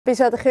Bist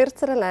du an der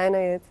kürzeren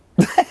Leine jetzt?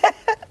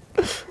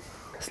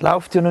 Es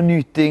läuft ja noch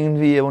nichts,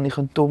 irgendwie, wo ich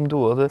dumm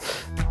tun oder?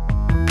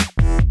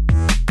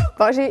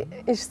 Baschi,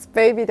 ist das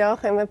Baby da,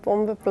 können wir die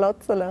Bombe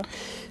platzen lassen?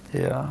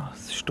 Ja,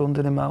 es ist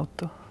Stunden im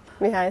Auto.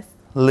 Wie heisst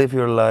es? Live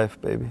your life,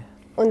 baby.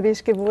 Und wie war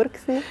die Geburt?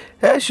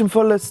 Ja, es war im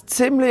Fall eine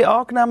ziemlich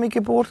angenehme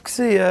Geburt.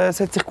 Es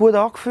hat sich gut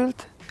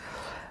angefühlt.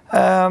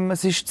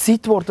 Es ist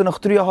Zeit geworden, nach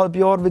 3,5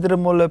 Jahren wieder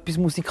einmal etwas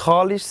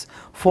Musikalisches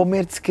von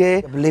mir zu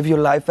geben. Live Your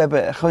Life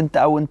eben,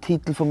 könnte auch ein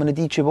Titel von einem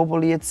DJ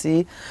Bobo-Lied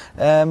sein.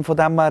 Von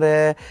dem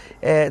her,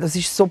 das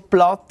ist so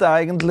platt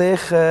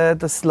eigentlich,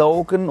 der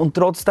Slogan, und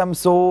trotzdem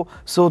so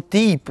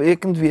deep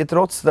irgendwie.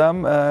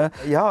 Trotzdem,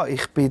 ja,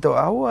 ich bin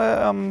da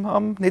auch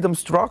nicht am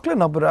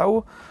strugglen, aber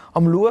auch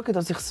am schauen,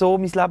 dass ich so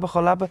mein Leben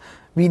leben kann,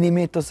 wie ich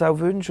mir das auch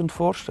wünsche und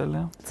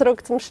vorstelle.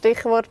 Zurück zum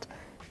Stichwort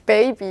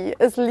Baby,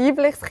 ein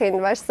liebliches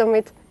Kind, weißt du, so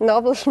mit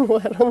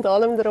Nabelschnur und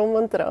allem drum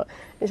und dran.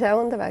 Ist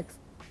auch unterwegs?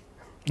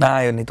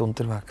 Nein, ja, nicht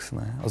unterwegs.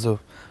 Nein. Also,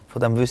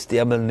 von dem wüsste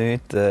ich einmal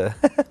nicht.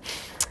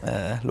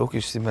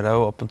 Logisch sind wir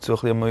auch ab und zu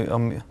ein bisschen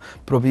am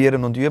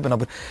Probieren und Üben.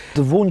 Aber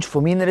der Wunsch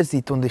von meiner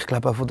Seite, und ich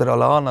glaube auch von der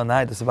Alana,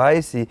 nein, das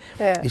weiss ich,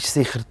 ja, ist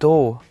sicher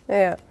da.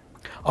 Ja.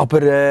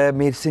 Aber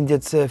wir sind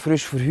jetzt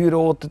frisch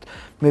verheiratet.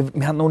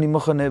 Wir haben noch nicht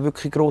mal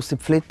wirklich grosse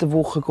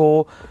Flitterwochen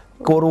gehen,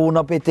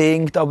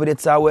 Corona-bedingt, aber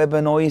jetzt auch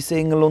eben neue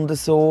Single und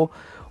so.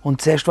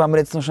 Und zuerst wollen wir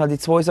jetzt noch schnell die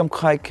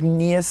Zweisamkeit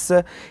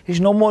genießen.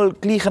 Ist nochmal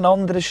gleich ein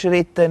anderer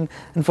Schritt, eine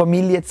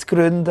Familie zu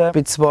gründen. Ich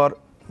bin zwar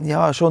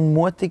ja, schon ein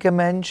mutiger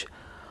Mensch,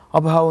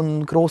 aber auch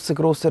einen grossen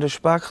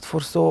Respekt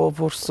vor so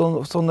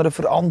einer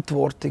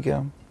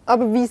Verantwortung.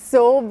 Aber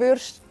wieso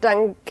würdest du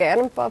dann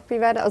gerne Papi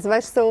werden? Also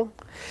weißt du, so,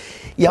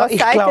 ja,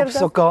 ich glaube,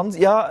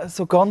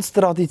 so ganz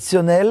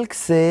traditionell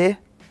gesehen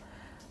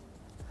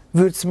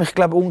würde es mich,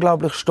 glaube,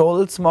 unglaublich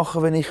stolz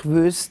machen, wenn ich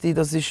wüsste,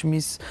 das ist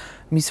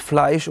mein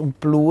Fleisch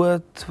und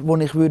Blut, wo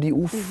ich würde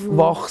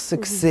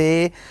aufwachsen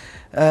sehen,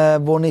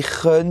 wo ich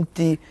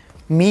könnte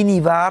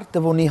meine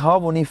Werte, die ich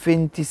habe, die ich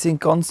finde, die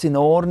sind ganz in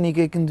Ordnung,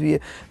 irgendwie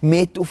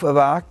mit auf den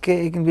Weg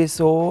geben, irgendwie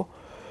so.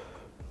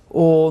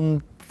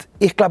 Und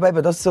ich glaube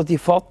eben, dass so die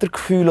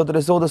Vatergefühle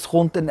oder so, das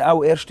kommt dann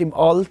auch erst im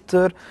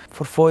Alter.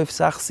 Vor 5,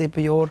 6,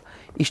 7 Jahren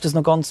ist das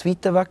noch ganz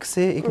weit weg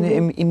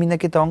gewesen, in meinen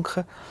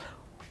Gedanken.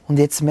 Und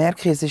jetzt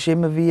merke ich, es ist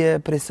immer wie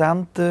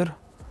präsenter.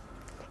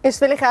 Ist es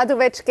vielleicht auch, du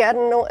willst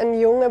gerne noch ein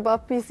junger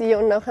Papi sein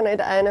und nachher nicht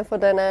einer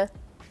von diesen,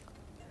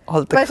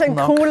 weißt, ein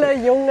cooler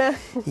Junge?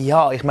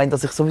 Ja, ich meine,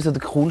 dass ich sowieso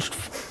der coolste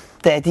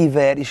Daddy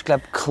wäre, ist,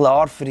 glaube ich,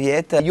 klar für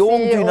jeden.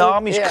 Jung,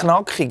 dynamisch, ja,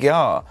 knackig,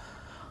 ja.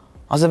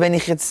 Also wenn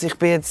ich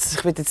bin jetzt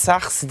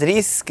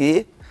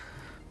 36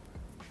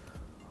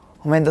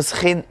 und wenn das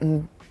Kind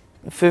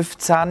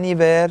 15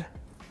 wäre,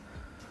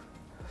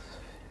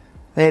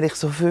 wäre ich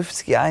so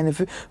 50,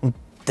 51. Und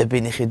dann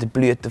bin ich in der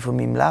Blüte von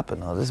meinem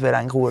Leben. Das wäre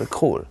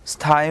eigentlich cool. Das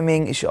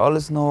Timing ist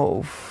alles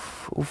noch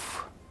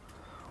auf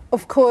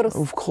Kurs.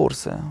 Auf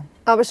Kurs, ja.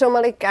 Aber schon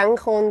mal in die Gang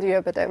kommen und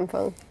üben in dem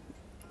Fall?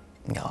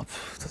 Ja,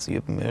 das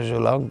üben wir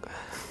schon lange.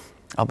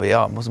 Aber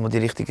ja, muss man die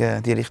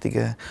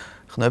richtigen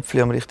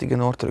Knöpfe am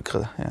richtigen Ort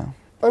drücken.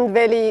 Ja. Und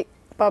welche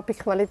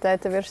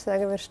Papi-Qualitäten würdest du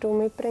sagen, wirst du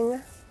mitbringen?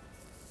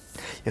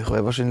 Ja, ich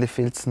wäre wahrscheinlich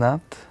viel zu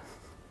nett.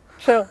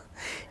 Schon?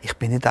 Ich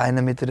bin nicht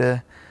einer mit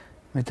einer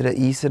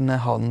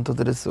eisernen Hand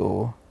oder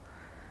so.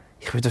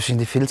 Ich würde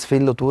wahrscheinlich viel zu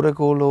viel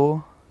durchgehen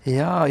lassen.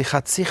 Ja, ich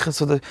hätte sicher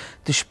so den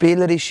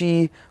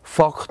spielerischen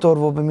Faktor,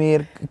 der bei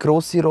mir eine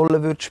grosse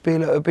Rolle würde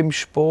spielen, ob im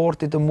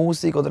Sport, in der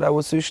Musik oder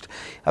auch sonst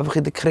einfach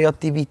in der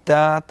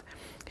Kreativität.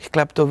 Ich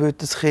glaube, da würde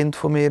das Kind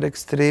von mir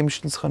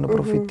extremstens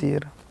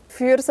profitieren.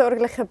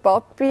 Fürsorglicher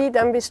Papi,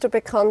 dann bist du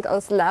bekannt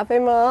als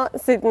Lebemann,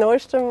 seit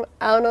neuestem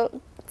auch noch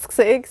zu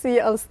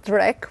sehen als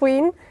Drag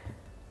Queen.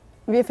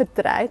 Wie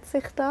vertreibt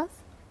sich das?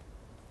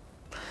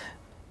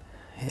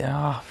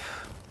 Ja,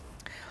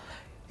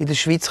 in der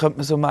Schweiz könnte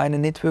man so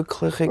meinen, nicht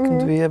wirklich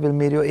irgendwie, weil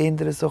wir ja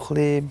eher so ein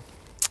bisschen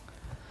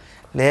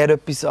lernen,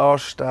 etwas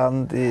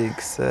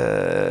Anständiges,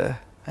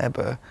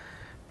 eben,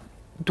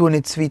 du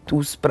nicht zu weit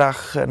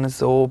ausbrechen,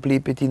 so,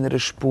 bleib in deiner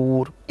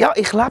Spur. Ja,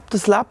 ich lebe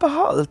das Leben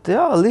halt,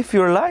 ja, live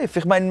your life.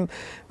 Ich meine,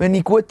 wenn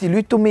ich gute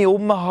Leute um mich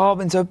herum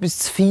habe, wenn es etwas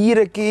zu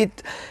feiern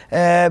gibt,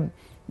 ja,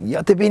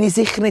 dann bin ich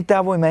sicher nicht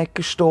der, der im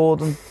Ecken steht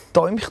und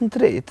Däumchen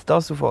dreht.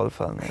 Das auf jeden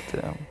Fall nicht,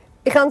 ja.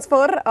 Ich habe es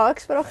vorher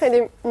angesprochen, in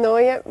dem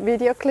neuen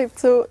Videoclip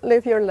zu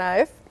 «Live Your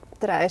Life»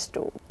 drehst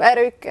du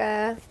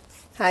Perücke,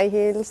 High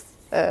Heels,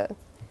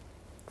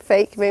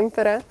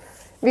 Fake-Wimpern.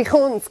 Wie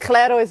kommt es?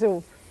 Klär uns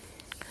auf.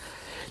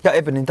 Ja,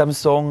 eben in dem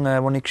Song,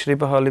 den ich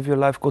geschrieben habe, «Live Your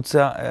Life», geht es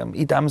ja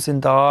in dem Sinn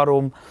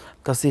darum,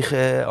 dass ich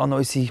an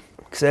unsere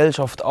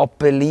Gesellschaft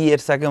appelliere,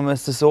 sagen wir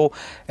es so,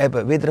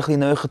 eben wieder ein bisschen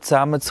näher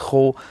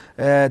zusammenzukommen,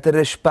 den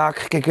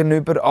Respekt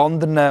gegenüber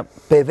anderen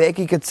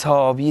Bewegungen zu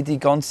haben, wie die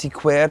ganzen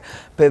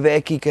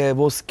Queer-Bewegungen,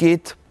 die es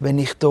gibt. Wenn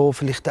ich da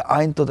vielleicht den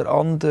einen oder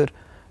anderen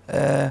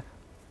kann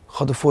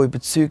davon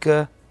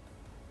überzeugen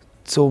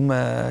kann, um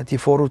die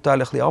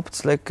Vorurteile ein bisschen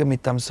abzulegen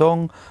mit diesem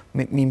Song,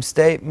 mit meinem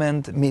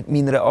Statement, mit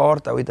meiner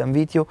Art, auch in diesem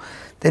Video,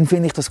 dann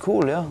finde ich das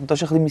cool. Ja? Und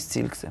das war ein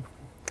bisschen mein Ziel.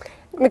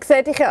 Man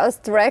sieht dich ja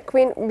als Drag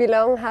Queen. Wie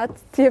lange hat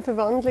die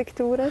Verwandlung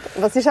gedauert?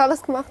 Was ist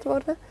alles gemacht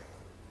worden?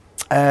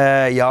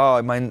 Ja,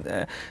 ich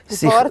meine...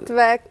 Bart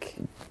weg.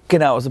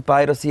 Genau, also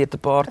beirasierter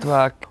Bart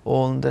weg.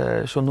 Und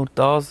schon nur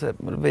das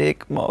hat mir weh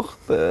gemacht.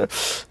 Weil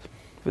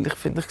ich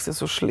finde, ich sehe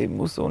so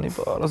schlimm aus ohne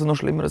Bart. Also noch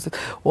schlimmer als...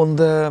 Und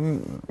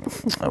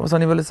was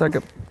wollte ich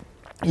sagen?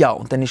 Ja,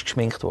 und dann ist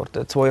geschminkt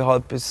worden. 2,5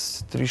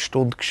 bis 3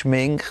 Stunden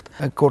geschminkt.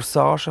 Eine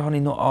Corsage hatte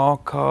ich noch an,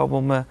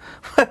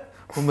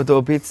 wo man da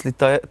ein bisschen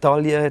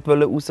Taille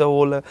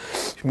rausholen wollte.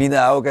 In meinen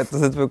Augen hat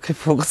das nicht wirklich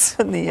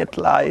funktioniert,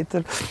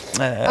 leider.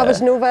 Aber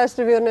schnaufen hast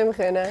du nicht mehr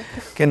können.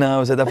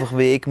 Genau, es hat einfach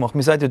weh gemacht.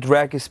 Man sagt ja,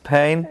 Drag is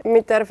Pain.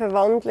 Mit dieser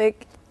Verwandlung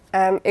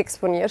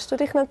exponierst du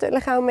dich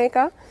natürlich auch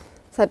mega.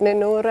 Es hat nicht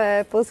nur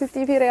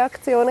positive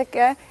Reaktionen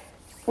gegeben.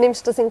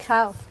 Nimmst du das in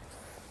Kauf?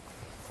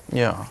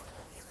 Ja.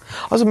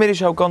 Also mir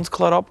ist auch ganz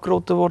klar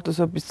abgeraten worden,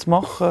 so etwas zu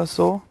machen.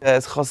 So.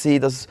 Es kann sein,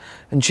 dass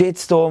ein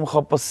Shitstorm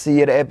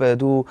passieren kann. Eben,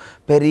 du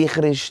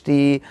bereicherst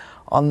dich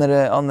an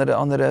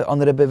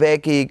einer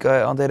Bewegung,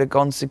 an dieser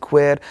ganzen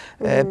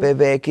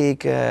Queer-Bewegung.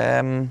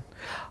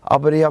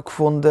 Aber ich habe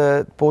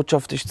gefunden, die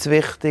Botschaft ist zu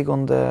wichtig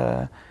und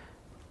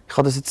ich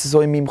hatte das jetzt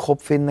so in meinem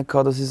Kopf,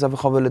 dass ich es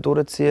einfach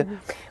durchziehen wollte.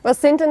 Was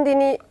sind denn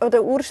deine,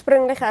 oder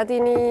ursprünglich auch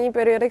deine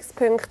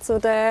Berührungspunkte zu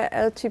der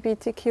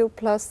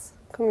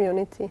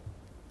LGBTQ+-Community?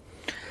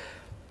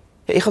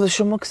 Ich habe das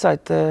schon mal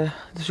gesagt, das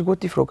ist eine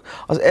gute Frage.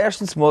 Also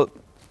erstens mal,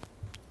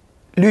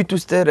 Leute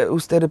aus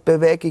dieser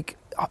Bewegung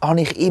habe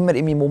ich immer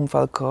in meinem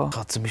Umfeld gehabt. Ich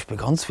habe zum Beispiel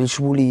ganz viele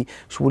schwule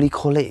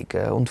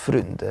Kollegen und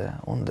Freunde.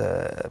 Und,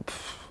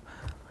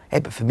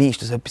 eben, für mich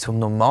ist das etwas vom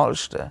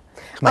Normalsten.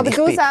 Ich meine, aber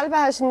du selber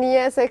hast nie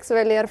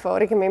sexuelle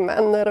Erfahrungen mit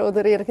Männern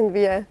oder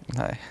irgendwie?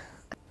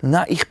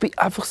 Nein, ich bin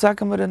einfach,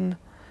 sagen wir, ein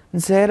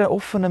sehr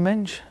offener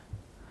Mensch.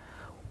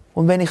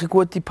 Und wenn ich eine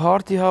gute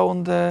Party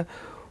habe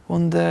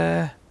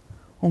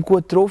und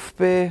gut drauf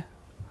bin,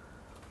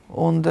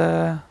 und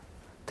dann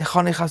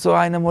kann ich auch so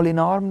einen mal in den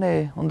Arm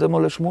nehmen und mal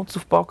einen Schmutz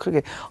auf die Backen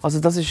geben. Also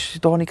da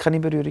habe ich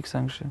keine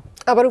Berührungsängste.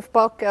 Aber auf die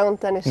Backen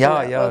und dann ist es ja,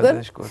 oder? Das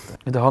ist gut.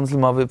 Der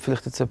Hanselmann würde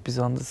vielleicht jetzt etwas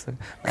anderes sagen.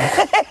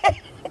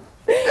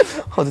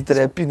 Oder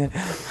der Epine.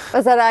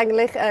 Was hat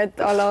eigentlich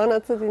die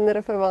Alana zu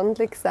deiner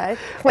Verwandlung gesagt?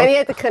 Ich meine,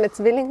 jeder könnte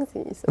Zwilling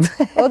sein, so,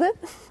 oder?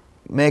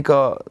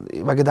 Mega,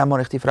 wegen dem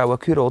habe ich die Frau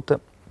geheiratet.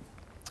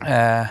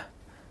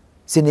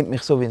 Sie nimmt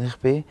mich so, wie ich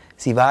bin.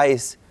 Sie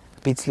weiss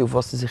ein bisschen, auf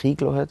was sie sich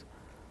eingelassen hat.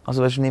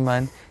 Also weißt du, was ich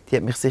meine? Die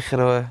hat mich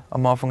sicher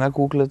am Anfang auch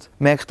gegoogelt.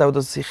 Merkt auch,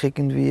 dass ich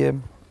irgendwie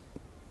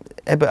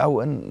eben auch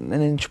ein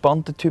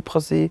entspannter Typ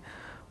kann sein kann.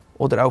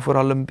 Oder auch vor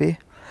allem bin.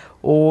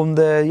 Und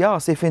ja,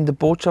 sie findet die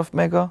Botschaft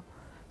mega.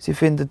 Sie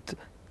findet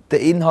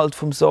den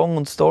Inhalt des Songs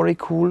und die Story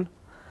cool.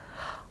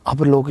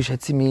 Aber logisch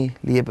hat sie mich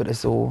lieber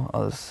so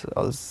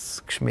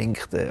als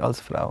Geschminkte,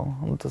 als Frau.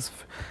 Und das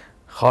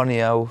kann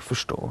ich auch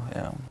verstehen.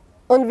 Ja.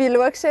 Und wie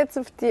schaust du jetzt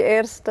auf die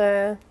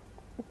ersten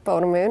paar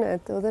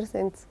Monate? Oder?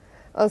 Sind Sie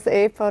als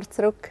Ehepaar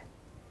zurück?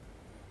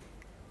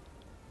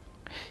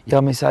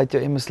 Ja, man sagt ja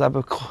immer, das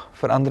Leben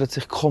verändert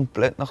sich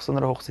komplett nach so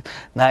einer Hochzeit.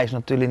 Nein, ist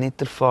natürlich nicht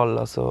der Fall.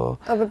 Also...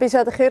 Aber bist du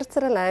an der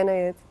Kürzer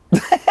alleine jetzt?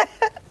 Das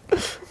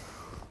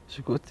ist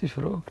eine gute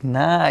Frage.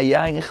 Nein,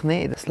 eigentlich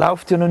nicht. Es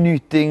läuft ja noch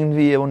nichts,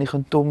 irgendwie, wo ich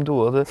dumm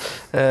tun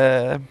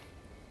kann.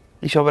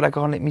 Ist aber auch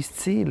gar nicht mein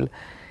Ziel.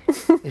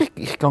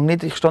 Ich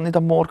stehe nicht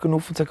am Morgen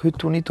auf und sage, heute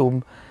tue ich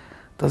dumm.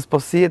 Das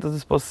passiert oder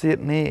das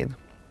passiert nicht.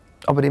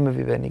 Aber immer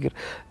wie weniger.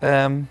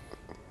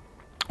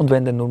 Und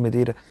wenn, dann nur mit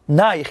ihr.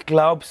 Nein, ich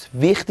glaube, das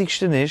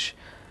Wichtigste ist,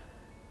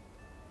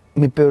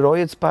 wir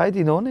bereuen es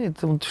beide noch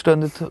nicht und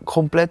stehen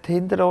komplett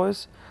hinter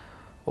uns.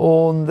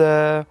 Und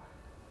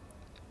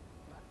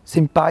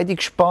sind beide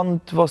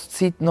gespannt, was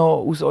die Zeit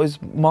noch aus uns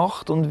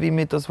macht und wie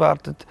wir das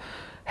werden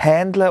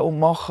handeln und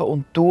machen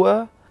und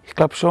tun. Ich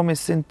glaube schon, wir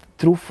sind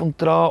drauf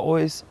und dran,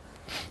 uns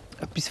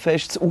etwas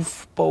Festes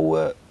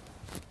aufzubauen.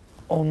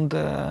 Und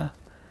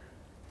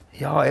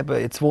ja, eben,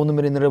 jetzt wohnen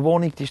wir in einer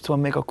Wohnung, die ist zwar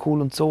mega cool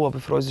und so, aber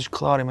für uns ist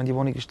klar, ich meine, die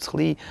Wohnung ist zu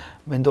klein,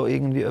 wenn da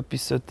irgendwie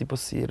etwas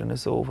passieren sollte.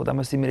 So. Von dem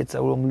her sind wir jetzt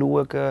auch am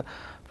Schauen,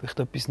 vielleicht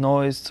etwas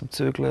Neues zum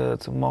Zügeln,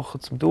 zum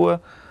Machen, zum Tun.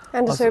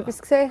 Haben Sie schon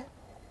etwas gesehen?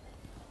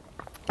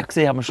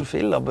 Gesehen haben wir schon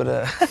viel,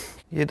 aber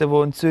jeder,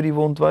 der in Zürich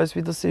wohnt, weiß,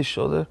 wie das ist,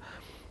 oder?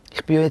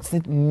 Ich bin jetzt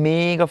nicht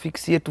mega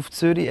fixiert auf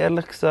Zürich,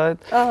 ehrlich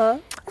gesagt. Aha.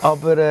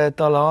 Aber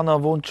die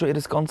Alana wohnt schon ihr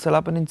ganzes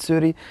Leben in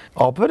Zürich.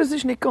 Aber es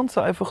ist nicht ganz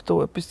einfach,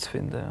 hier etwas zu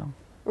finden.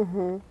 Ja.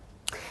 Mhm.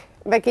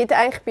 Wer gibt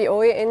eigentlich bei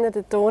euch in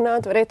der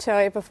Donau? Du redest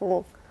ja eben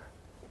von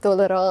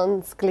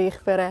Toleranz,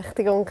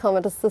 Gleichberechtigung, kann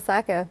man das so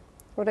sagen?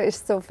 Oder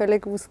ist es so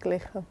völlig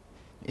ausgeglichen?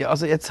 Ja,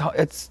 also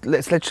jetzt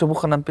letzte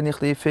Wochenende bin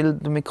ich viel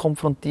damit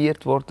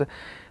konfrontiert worden,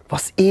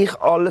 was ich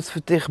alles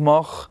für dich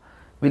mache,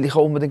 weil ich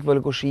unbedingt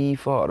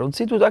Skifahren. Und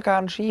sie tut auch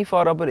gerne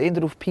Skifahren, aber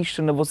eher auf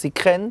Pisten, die sie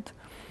kennt.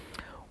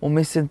 Und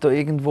wir sind da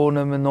irgendwo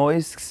nicht mehr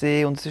Neues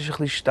gesehen und es war ein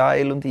bisschen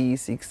steil und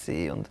easy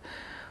gewesen.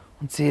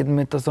 Und sie hat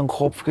mir das an den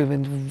Kopf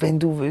gegeben, wenn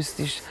du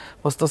wüsstest,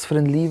 was das für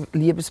ein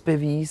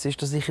Liebesbeweis ist,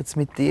 dass ich jetzt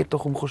mit dir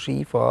doch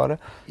Skifahren.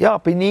 Ja,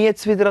 bin ich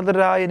jetzt wieder an der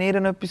Reihe, ihr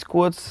etwas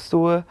Gutes zu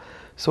tun,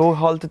 So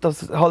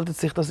haltet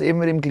sich das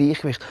immer im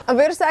Gleichgewicht. Aber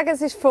würdest du sagen,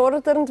 es ist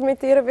fordernd,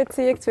 mit ihr eine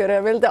Beziehung zu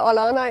führen? Weil der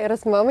Alana, ihre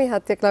Mami,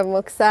 hat ja glaube ich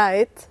mal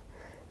gesagt,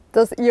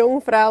 dass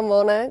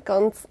Jungfrau-Männer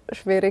ganz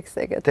schwierig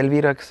sind.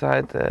 Elvira hat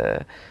gesagt,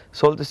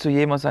 solltest du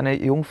jemals eine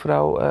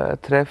Jungfrau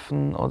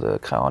treffen oder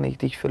keine Ahnung,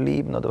 dich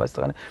verlieben oder weißt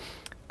du nicht,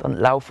 dann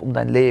lauf um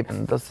dein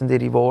Leben. Das sind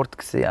ihre Worte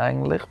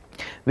eigentlich.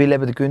 Weil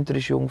eben der Günther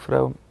ist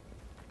Jungfrau,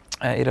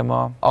 ihre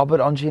Mann. Aber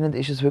anscheinend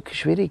ist es wirklich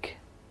schwierig,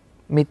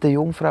 mit den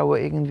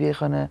Jungfrauen irgendwie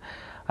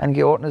ein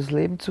geordnetes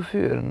Leben zu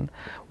führen.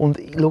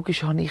 Und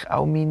logisch habe ich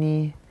auch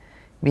meine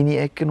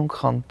Ecken und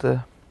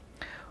Kanten.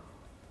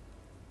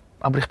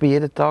 Aber ich bin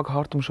jeden Tag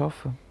hart am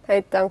Arbeiten.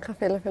 Hey, danke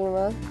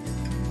vielmals.